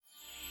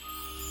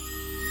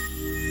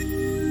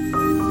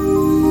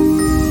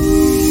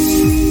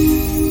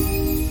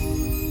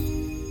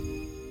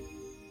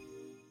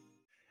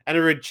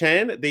Jared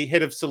Chan, the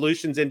Head of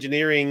Solutions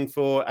Engineering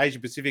for Asia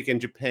Pacific and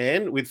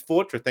Japan with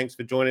Fortra. Thanks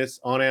for joining us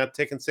on our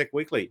Tech and Sec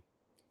Weekly.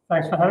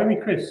 Thanks for having me,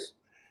 Chris.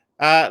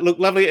 Look,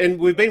 lovely. And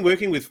we've been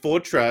working with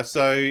Fortra,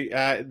 so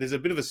there's a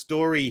bit of a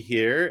story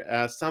here.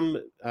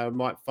 Some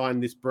might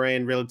find this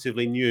brand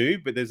relatively new,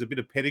 but there's a bit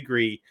of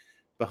pedigree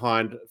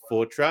behind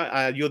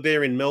Fortra. You're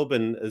there in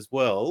Melbourne as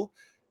well.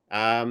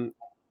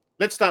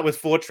 Let's start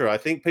with Fortra. I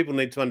think people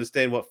need to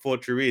understand what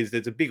Fortra is.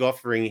 There's a big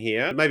offering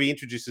here. Maybe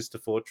introduce us to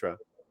Fortra.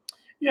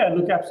 Yeah,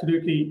 look,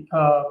 absolutely.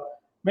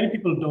 Many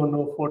people don't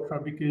know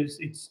Fortra because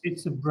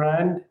it's a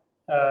brand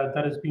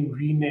that has been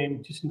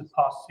renamed just in the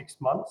past 6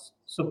 months.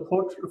 So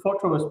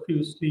Fortra was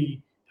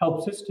previously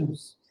Help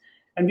Systems,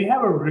 and we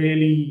have a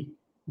really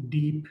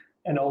deep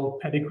and old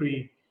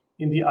pedigree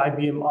in the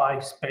IBM I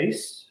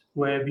space,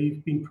 where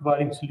we've been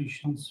providing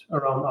solutions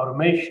around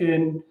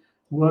automation,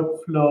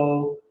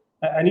 workflow,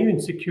 and even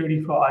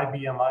security for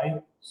IBM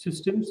I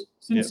systems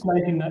since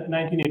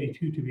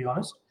 1982, to be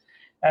honest.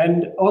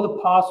 And over the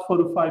past 4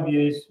 to 5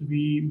 years,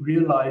 we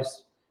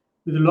realized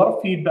with a lot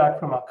of feedback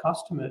from our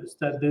customers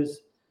that there's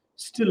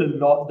still a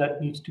lot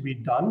that needs to be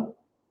done,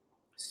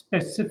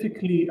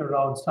 specifically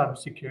around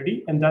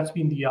cybersecurity. And that's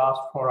been the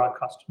ask for our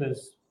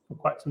customers for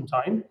quite some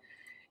time.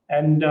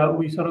 And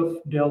we sort of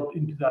delved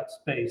into that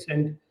space.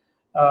 And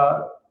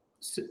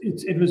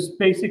it was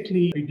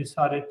basically, we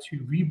decided to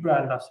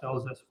rebrand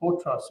ourselves as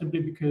Fortra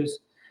simply because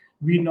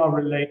we now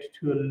relate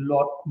to a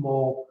lot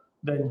more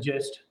than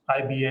just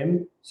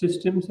IBM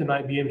systems and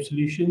IBM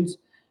solutions,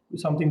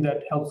 something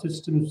that Health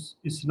Systems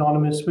is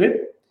synonymous with.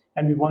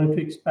 And we wanted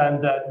to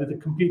expand that with a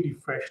completely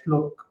fresh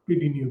look,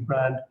 completely new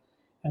brand.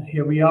 And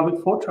here we are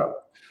with Fortra.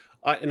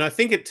 And I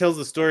think it tells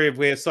the story of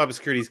where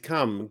cybersecurity's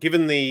come.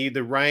 Given the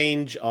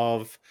range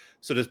of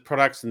sort of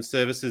products and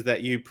services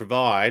that you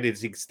provide,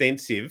 it's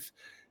extensive.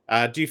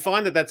 Do you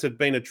find that that's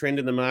been a trend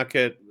in the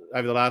market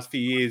over the last few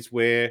years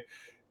where,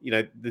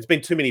 there's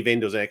been too many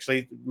vendors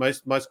actually?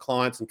 Most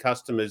clients and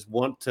customers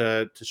want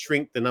to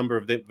shrink the number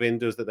of the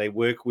vendors that they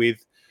work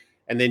with.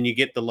 And then you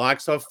get the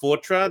likes of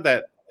Fortra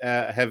that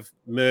have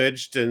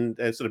merged and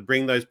sort of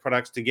bring those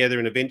products together.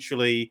 And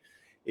eventually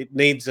it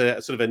needs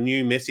a sort of a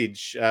new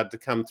message to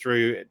come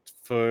through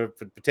for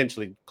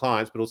potentially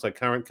clients, but also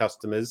current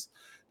customers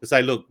to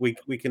say, look,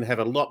 we can have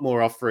a lot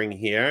more offering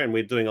here, and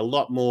we're doing a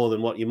lot more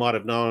than what you might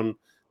have known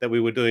that we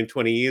were doing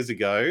 20 years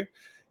ago.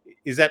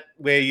 Is that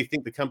where you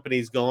think the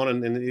company's gone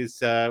and is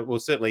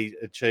certainly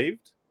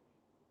achieved?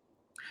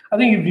 I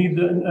think you've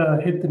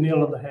hit the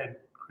nail on the head,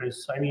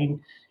 Chris. I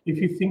mean, if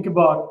you think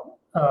about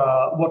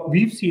what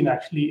we've seen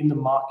actually in the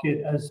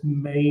market as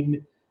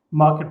main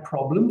market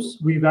problems,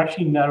 we've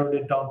actually narrowed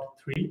it down to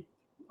 3.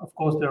 Of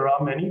course, there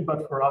are many,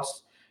 but for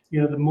us,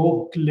 the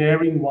more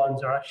glaring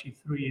ones are actually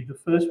 3. The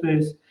first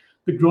is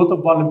the growth of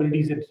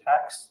vulnerabilities and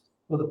attacks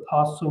for the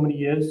past so many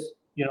years.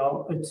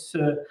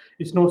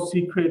 It's no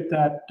secret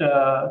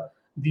that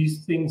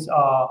these things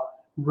are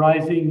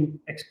rising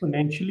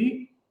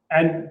exponentially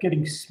and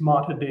getting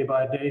smarter day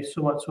by day,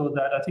 so much so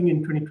that I think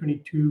in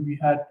 2022 we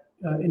had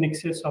in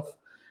excess of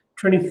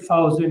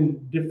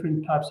 20,000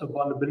 different types of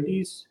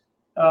vulnerabilities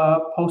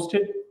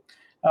posted.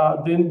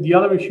 Then the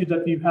other issue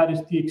that we've had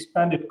is the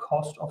expanded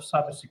cost of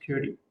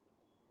cybersecurity.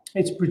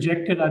 It's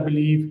projected, I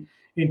believe,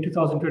 in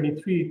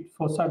 2023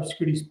 for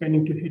cybersecurity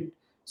spending to hit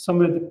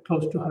somewhere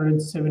close to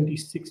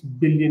 $176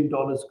 billion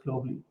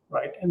globally,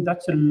 right? And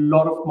that's a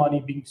lot of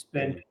money being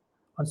spent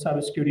on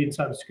cybersecurity and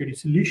cybersecurity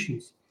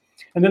solutions.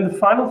 And then the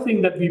final thing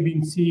that we've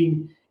been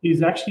seeing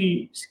is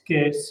actually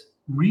scarce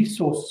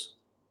resources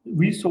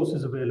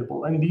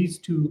available. And these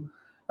two,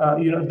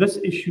 this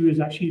issue is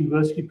actually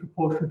inversely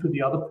proportional to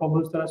the other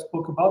problems that I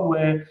spoke about,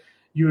 where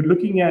you're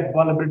looking at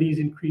vulnerabilities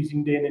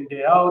increasing day in and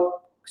day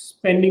out,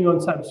 spending on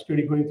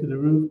cybersecurity going through the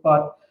roof,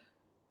 but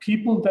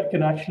people that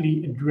can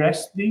actually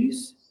address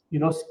these,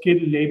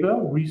 skilled labor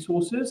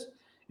resources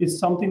is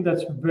something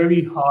that's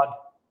very hard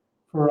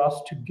for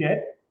us to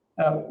get.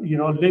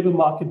 Labor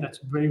market that's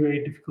very,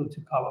 very difficult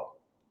to cover.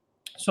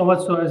 So much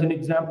so, as an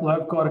example,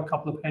 I've got a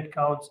couple of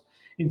headcounts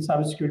in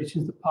cybersecurity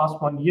since the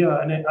past 1 year,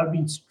 and I've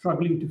been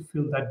struggling to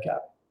fill that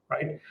gap,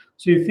 right?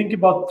 So you think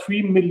about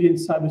 3 million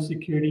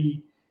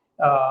cybersecurity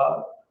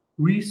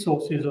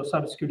resources or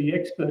cybersecurity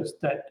experts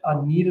that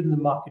are needed in the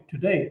market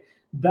today.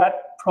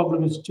 That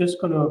problem is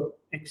just going to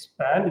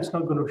expand. It's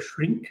not going to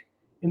shrink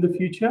in the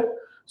future.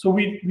 So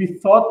we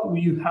thought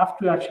you have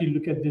to actually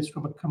look at this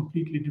from a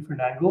completely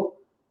different angle.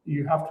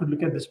 You have to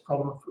look at this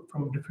problem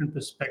from a different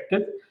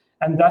perspective.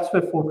 And that's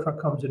where Fortra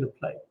comes into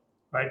play,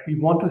 right? We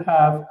want to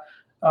have,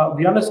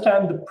 we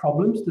understand the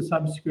problems, the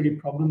cybersecurity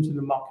problems in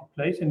the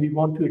marketplace, and we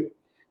want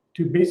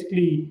to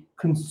basically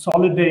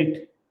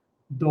consolidate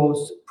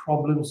those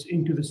problems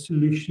into the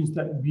solutions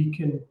that we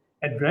can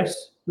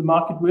address the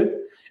market with.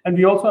 And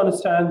we also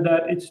understand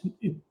that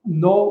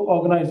no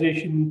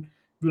organization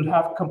will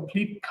have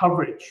complete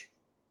coverage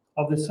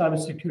of the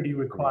cybersecurity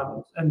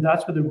requirements. And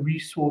that's where the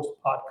resource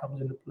part comes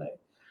into play.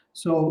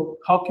 So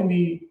how can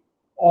we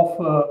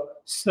offer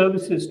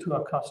services to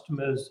our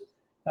customers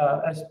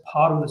as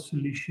part of the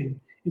solution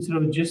instead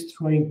of just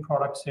throwing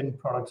products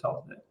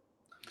out there?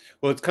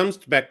 Well, it comes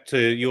back to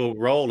your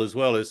role as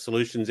well as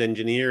solutions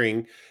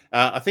engineering.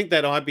 I think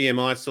that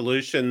IBM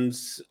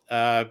Solutions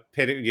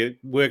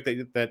work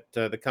that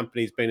the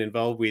company's been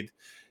involved with.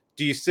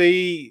 Do you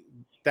see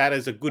that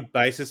as a good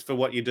basis for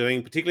what you're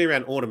doing, particularly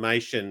around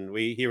automation?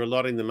 We hear a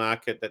lot in the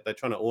market that they're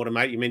trying to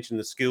automate. You mentioned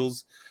the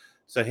skills,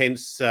 so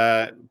hence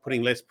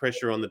putting less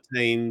pressure on the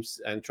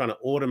teams and trying to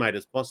automate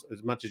as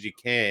much as you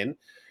can.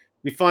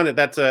 You find that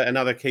that's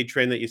another key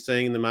trend that you're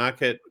seeing in the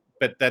market,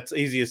 but that's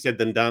easier said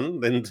than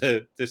done than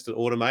to just to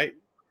automate.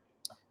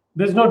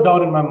 There's no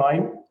doubt in my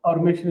mind,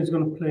 automation is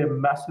going to play a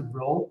massive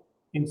role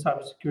in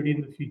cybersecurity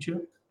in the future.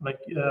 Like,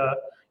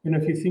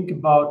 if you think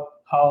about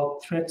how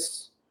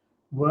threats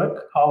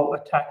work, how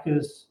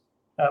attackers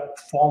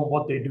perform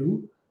what they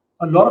do,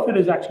 a lot of it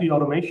is actually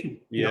automation.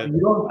 Yeah, You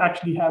don't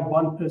actually have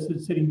one person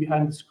sitting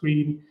behind the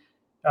screen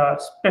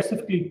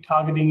specifically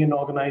targeting an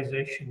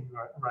organization,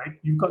 right?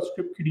 You've got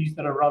script kiddies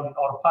that are run on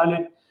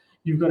autopilot.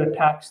 You've got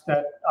attacks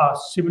that are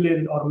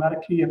simulated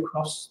automatically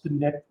across the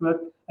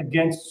network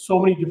against so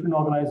many different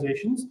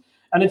organizations,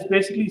 and it's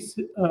basically,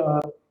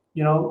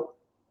 you know,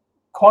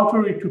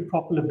 contrary to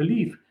popular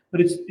belief,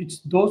 but it's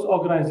those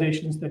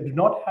organizations that do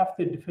not have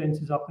their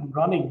defenses up and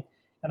running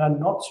and are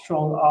not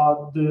strong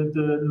are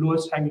the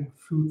lowest hanging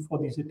fruit for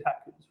these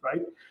attackers,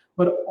 right?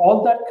 But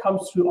all that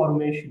comes through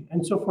automation,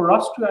 and so for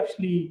us to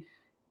actually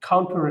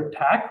counter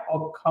attack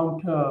or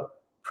counter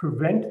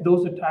prevent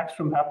those attacks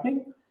from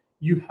happening,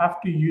 you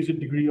have to use a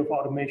degree of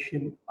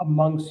automation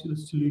amongst the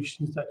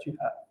solutions that you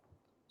have.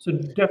 So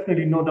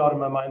definitely, no doubt in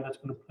my mind, that's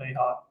going to play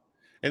hard.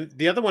 and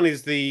the other one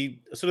is the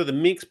sort of the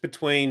mix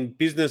between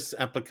business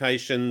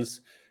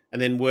applications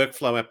and then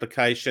workflow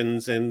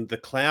applications and the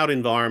cloud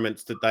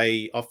environments that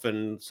they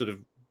often sort of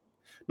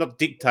not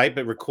dictate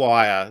but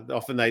require.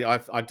 Often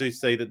I do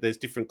see that there's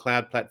different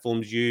cloud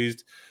platforms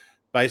used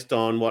based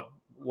on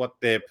what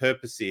their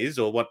purpose is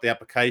or what the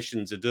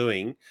applications are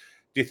doing.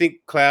 Do you think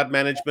cloud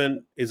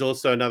management is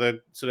also another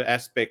sort of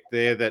aspect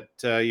there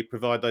that you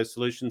provide those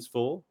solutions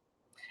for?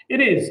 It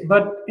is,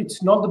 but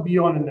it's not the be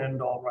all and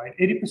end all, right?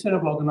 80%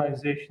 of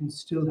organizations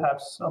still have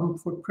some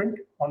footprint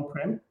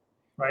on-prem,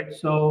 right?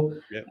 So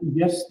Yeah.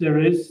 yes, there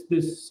is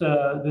this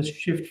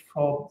shift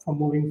from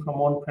moving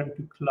from on-prem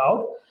to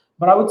cloud,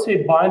 but I would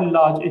say by and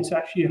large, it's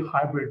actually a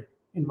hybrid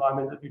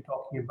environment that we're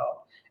talking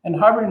about. And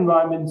hybrid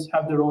environments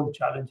have their own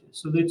challenges.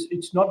 So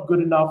it's not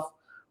good enough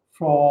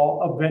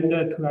for a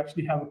vendor to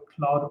actually have a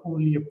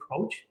cloud-only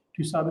approach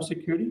to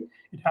cybersecurity.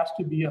 It has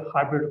to be a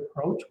hybrid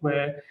approach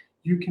where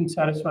you can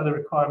satisfy the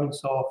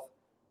requirements of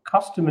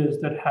customers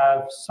that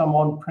have some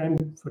on-prem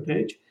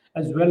footage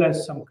as well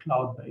as some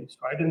cloud-based,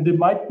 right? And they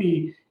might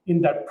be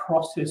in that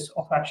process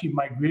of actually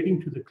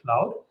migrating to the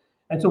cloud.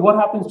 And so what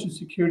happens to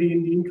security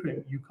in the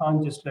interim? You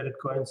can't just let it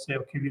go and say,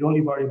 okay, we'd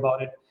only worry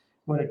about it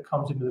when it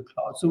comes into the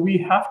cloud. So we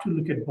have to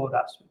look at both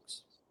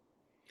aspects.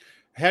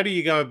 How do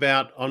you go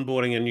about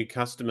onboarding a new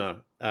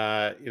customer?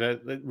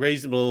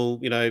 Reasonable,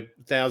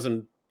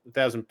 thousand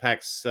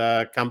packs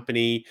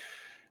company.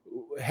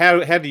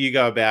 How do you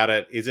go about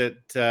it? Is it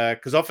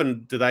because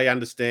often do they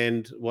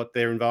understand what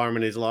their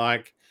environment is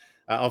like?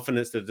 Often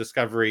it's the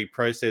discovery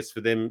process for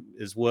them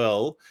as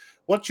well.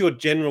 What's your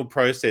general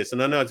process?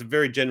 And I know it's a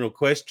very general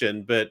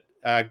question, but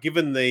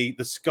given the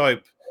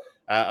scope,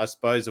 I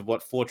suppose, of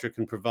what Fortra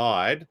can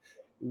provide,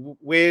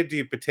 where do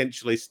you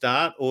potentially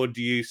start, or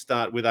do you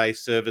start with a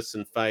service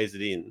and phase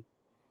it in?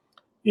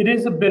 It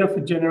is a bit of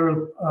a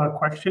general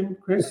question,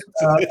 Chris.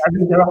 I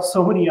mean, there are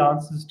so many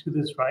answers to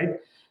this, right?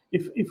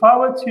 If I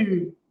were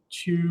to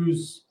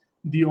choose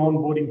the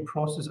onboarding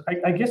process,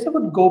 I guess I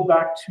would go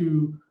back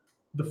to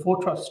the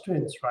Fortress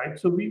strengths, right?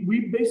 So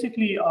we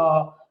basically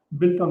are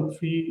built on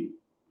three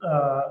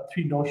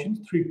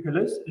notions, three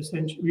pillars.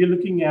 Essentially, we are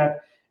looking at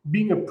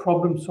being a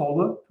problem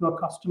solver to our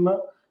customer.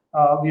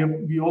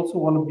 We also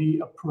want to be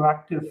a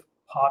proactive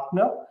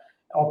partner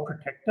or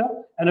protector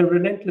and a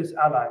relentless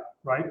ally,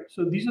 right?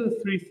 So these are the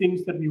three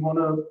things that we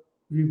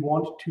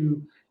want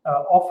to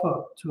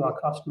offer to our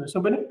customers. So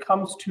when it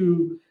comes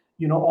to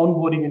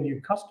onboarding a new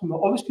customer,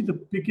 obviously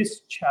the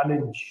biggest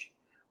challenge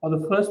or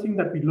the first thing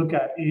that we look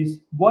at is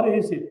what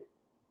is it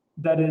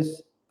that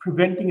is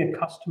preventing a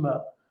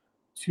customer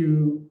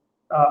to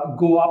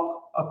go up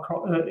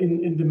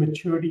in the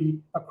maturity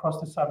across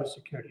the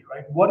cybersecurity,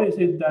 right? What is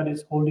it that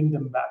is holding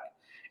them back?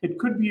 It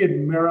could be a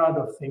myriad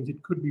of things.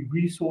 It could be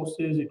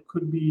resources. It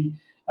could be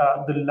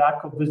the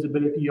lack of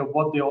visibility of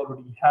what they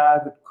already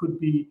have. It could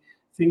be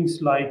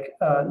things like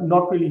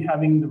not really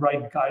having the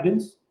right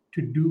guidance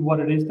to do what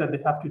it is that they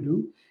have to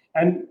do.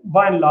 And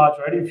by and large,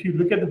 right, if you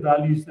look at the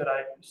values that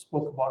I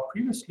spoke about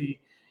previously,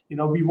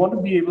 we want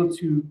to be able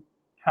to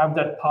have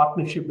that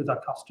partnership with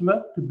our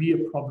customer to be a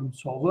problem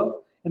solver,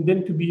 and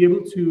then to be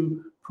able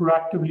to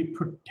proactively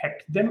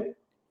protect them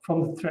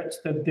from the threats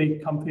that they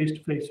come face to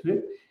face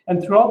with.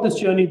 And throughout this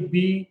journey,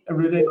 be a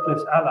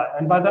relentless ally.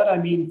 And by that, I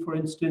mean, for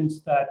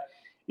instance, that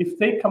if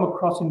they come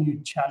across a new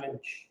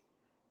challenge,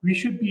 we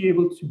should be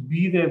able to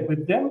be there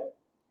with them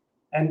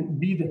and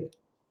be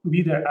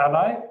their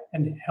ally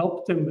and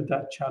help them with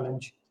that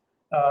challenge.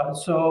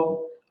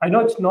 So I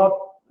know it's not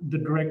the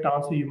direct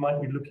answer you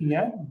might be looking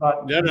at,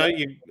 but No,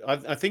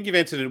 I think you've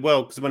answered it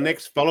well, because my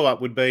next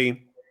follow-up would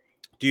be,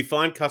 do you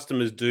find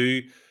customers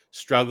do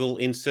struggle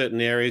in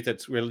certain areas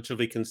that's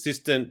relatively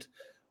consistent,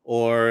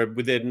 or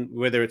within,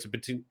 whether it's a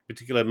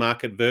particular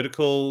market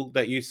vertical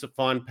that you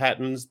find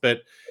patterns?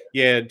 But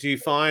yeah, do you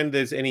find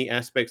there's any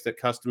aspects that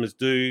customers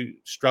do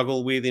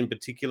struggle with in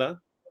particular?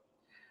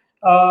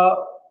 uh,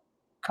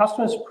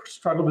 customers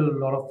struggle with a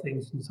lot of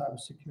things in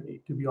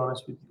cybersecurity, to be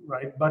honest with you,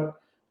 right? But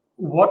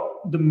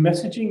what the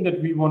messaging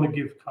that we want to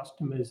give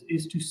customers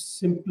is to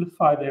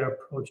simplify their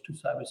approach to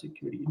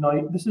cybersecurity.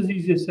 Now, this is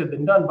easier said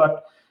than done,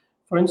 but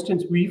for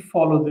instance, we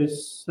follow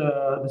this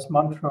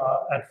mantra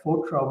at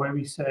Fortra, where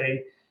we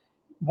say,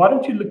 why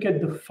don't you look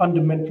at the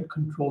fundamental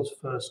controls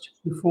first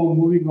before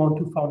moving on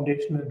to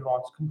foundational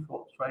advanced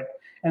controls, right?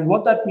 And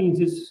what that means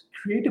is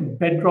create a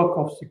bedrock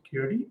of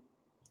security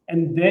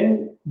and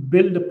then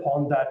build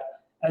upon that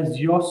as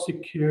your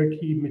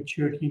security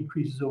maturity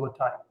increases over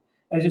time,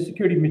 as your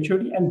security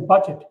maturity and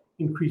budget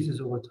increases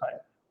over time,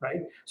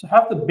 right? So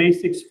have the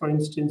basics, for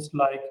instance,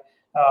 like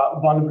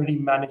vulnerability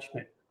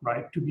management,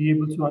 right? To be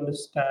able to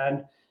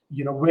understand,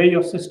 where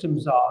your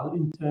systems are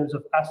in terms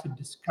of asset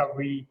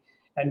discovery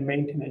and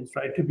maintenance,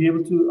 right? To be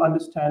able to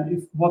understand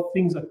if what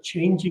things are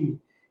changing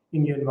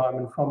in your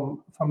environment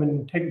from an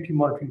integrity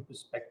monitoring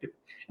perspective,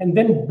 and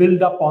then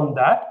build up on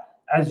that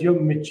as your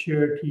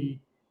maturity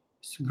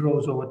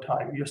grows over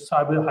time, your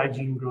cyber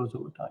hygiene grows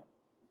over time.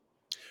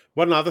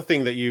 One other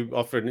thing that you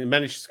offer in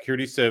managed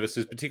security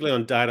services, particularly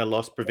on data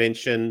loss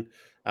prevention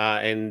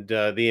and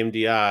the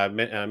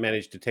MDR,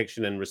 managed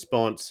detection and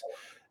response.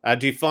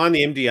 Do you find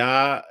the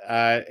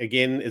MDR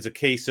again is a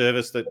key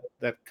service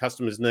that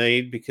customers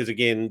need, because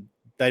again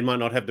they might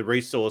not have the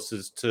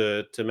resources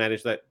to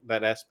manage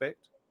that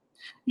aspect?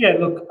 Yeah,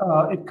 look,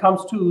 it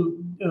comes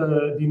to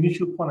the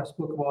initial point I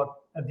spoke about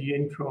at the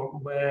intro,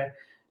 where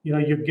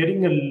you're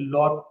getting a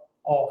lot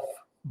of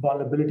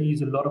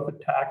vulnerabilities, a lot of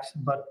attacks,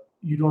 but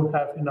you don't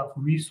have enough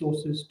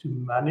resources to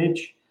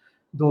manage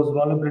those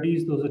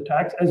vulnerabilities, those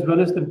attacks, as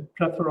well as the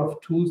plethora of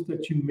tools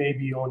that you may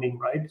be owning,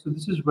 right? So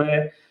this is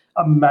where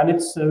a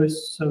managed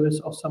service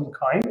of some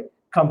kind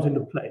comes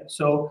into play.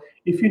 So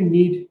if you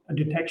need a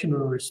detection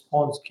or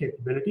response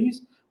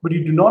capabilities, but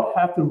you do not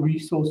have the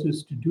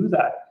resources to do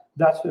that,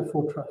 that's where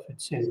Fortra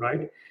fits in,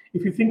 right?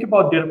 If you think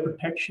about data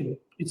protection,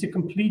 it's a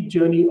complete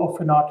journey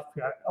of an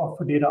artifact, of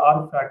a data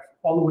artifact,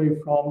 all the way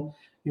from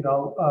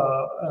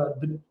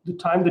the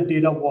time the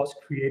data was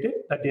created,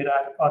 that data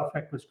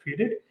artifact was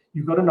created.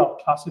 You've got to now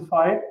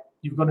classify it.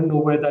 You've got to know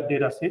where that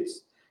data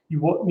sits.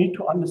 You need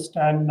to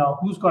understand now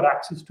who's got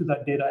access to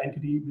that data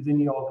entity within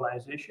your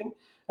organization,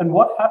 and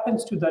what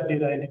happens to that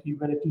data entity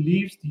when it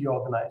leaves the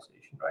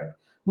organization, right?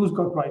 Who's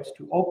got rights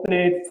to open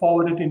it,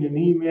 forward it in an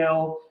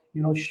email,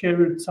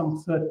 share it with some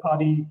third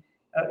party.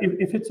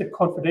 If it's a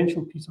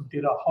confidential piece of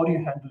data, how do you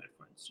handle it,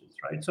 for instance,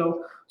 right?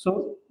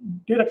 So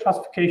data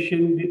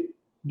classification,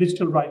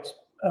 digital rights,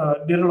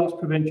 data loss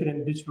prevention,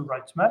 and digital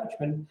rights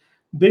management,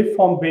 they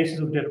form basis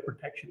of data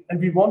protection. And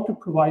we want to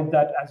provide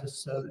that as a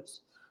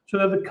service so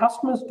that the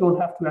customers don't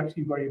have to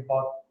actually worry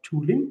about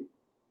tooling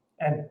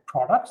and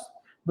products,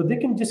 but they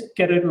can just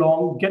get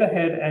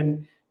ahead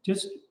and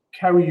just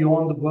carry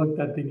on the work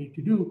that they need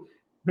to do,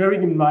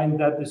 bearing in mind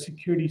that the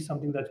security is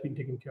something that's been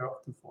taken care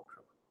of through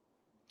Fortran.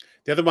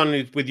 The other one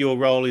is with your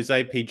role is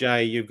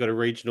APJ. You've got a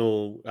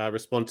regional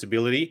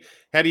responsibility.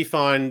 How do you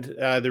find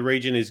the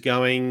region is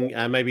going?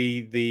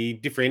 Maybe the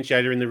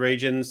differentiator in the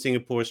region,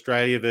 Singapore,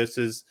 Australia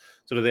versus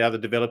sort of the other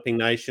developing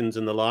nations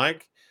and the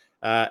like.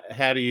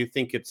 How do you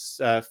think it's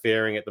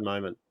faring at the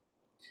moment?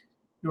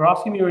 You're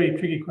asking me very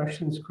tricky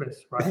questions,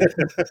 Chris, right?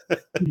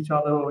 Each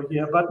other over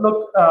here. But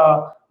look,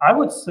 I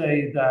would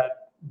say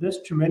that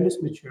there's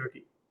tremendous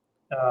maturity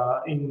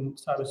in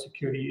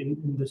cybersecurity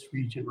in this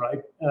region,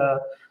 right?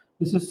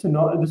 This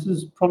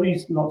is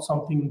probably not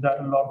something that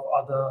a lot of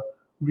other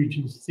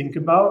regions think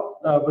about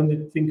when they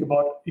think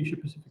about Asia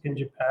Pacific and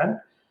Japan.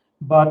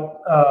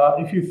 But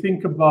if you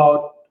think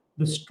about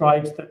the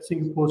strides that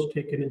Singapore's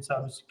taken in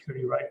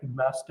cybersecurity, right, with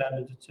mass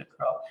standards, etc.,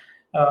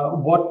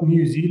 what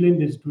New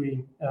Zealand is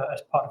doing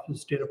as part of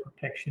its data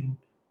protection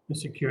and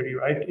security,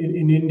 right?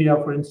 In India,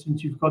 for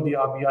instance, you've got the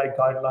RBI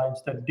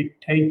guidelines that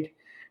dictate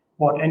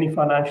what any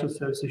financial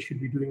services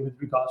should be doing with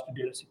regards to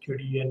data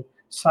security and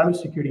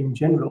cybersecurity in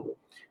general.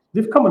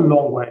 They've come a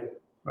long way,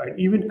 right?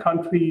 Even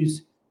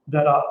countries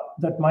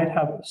that might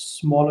have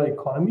smaller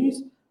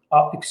economies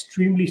are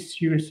extremely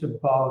serious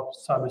about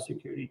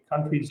cybersecurity.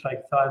 Countries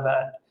like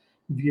Thailand,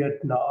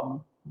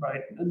 Vietnam,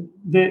 right?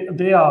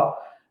 They are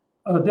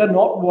they're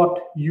not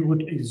what you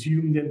would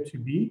assume them to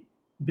be.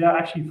 They're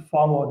actually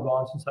far more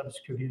advanced in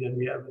cybersecurity than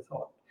we ever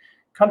thought.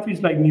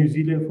 Countries like New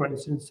Zealand, for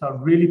instance, are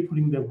really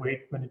putting their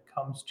weight when it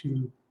comes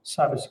to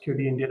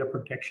cybersecurity and data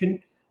protection.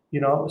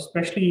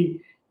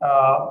 Especially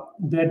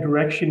their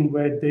direction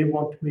where they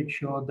want to make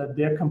sure that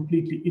they're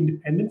completely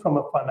independent from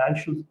a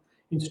financial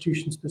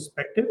institution's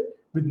perspective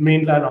with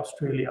mainland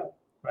Australia,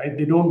 right?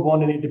 They don't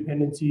want any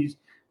dependencies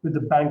with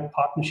the bank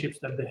partnerships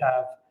that they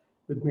have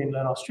with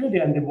mainland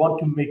Australia, and they want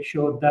to make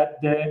sure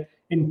that their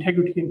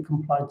integrity and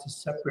compliance is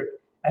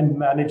separate and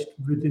managed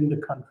within the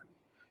country.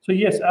 So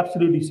yes,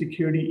 absolutely,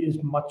 security is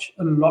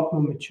a lot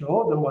more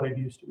mature than what it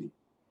used to be.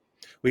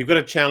 We've got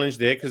a challenge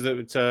there because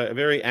it's a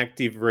very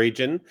active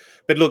region.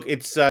 But look,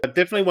 it's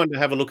definitely one to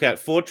have a look at.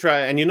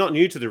 Fortra, and you're not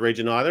new to the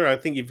region either. I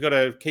think you've got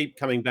to keep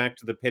coming back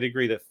to the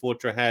pedigree that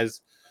Fortra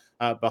has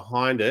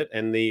behind it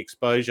and the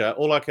exposure.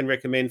 All I can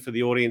recommend for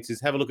the audience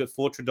is have a look at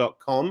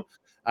fortra.com.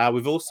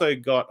 We've also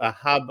got a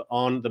hub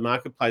on the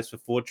marketplace for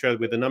Fortra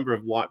with a number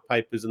of white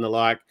papers and the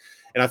like.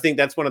 And I think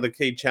that's one of the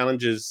key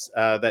challenges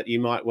that you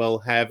might well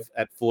have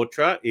at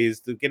Fortra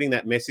is getting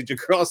that message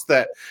across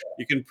that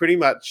you can pretty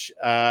much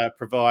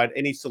provide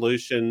any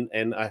solution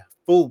and a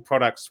full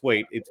product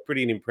suite. It's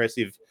pretty an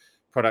impressive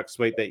product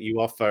suite that you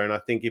offer. And I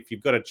think if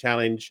you've got a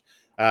challenge,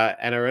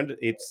 Anurag,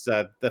 it's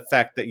the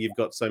fact that you've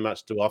got so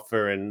much to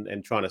offer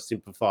and trying to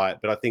simplify it.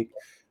 But I think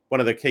one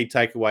of the key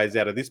takeaways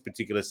out of this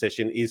particular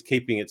session is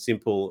keeping it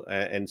simple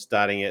and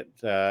starting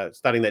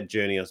that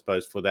journey, I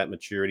suppose, for that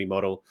maturity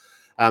model.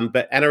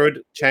 But Anurag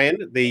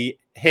Chand, the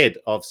head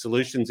of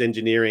solutions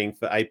engineering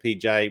for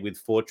APJ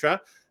with Fortra,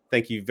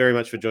 thank you very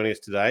much for joining us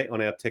today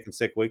on our Tech and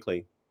Sec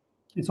Weekly.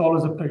 It's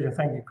always a pleasure.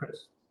 Thank you,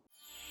 Chris.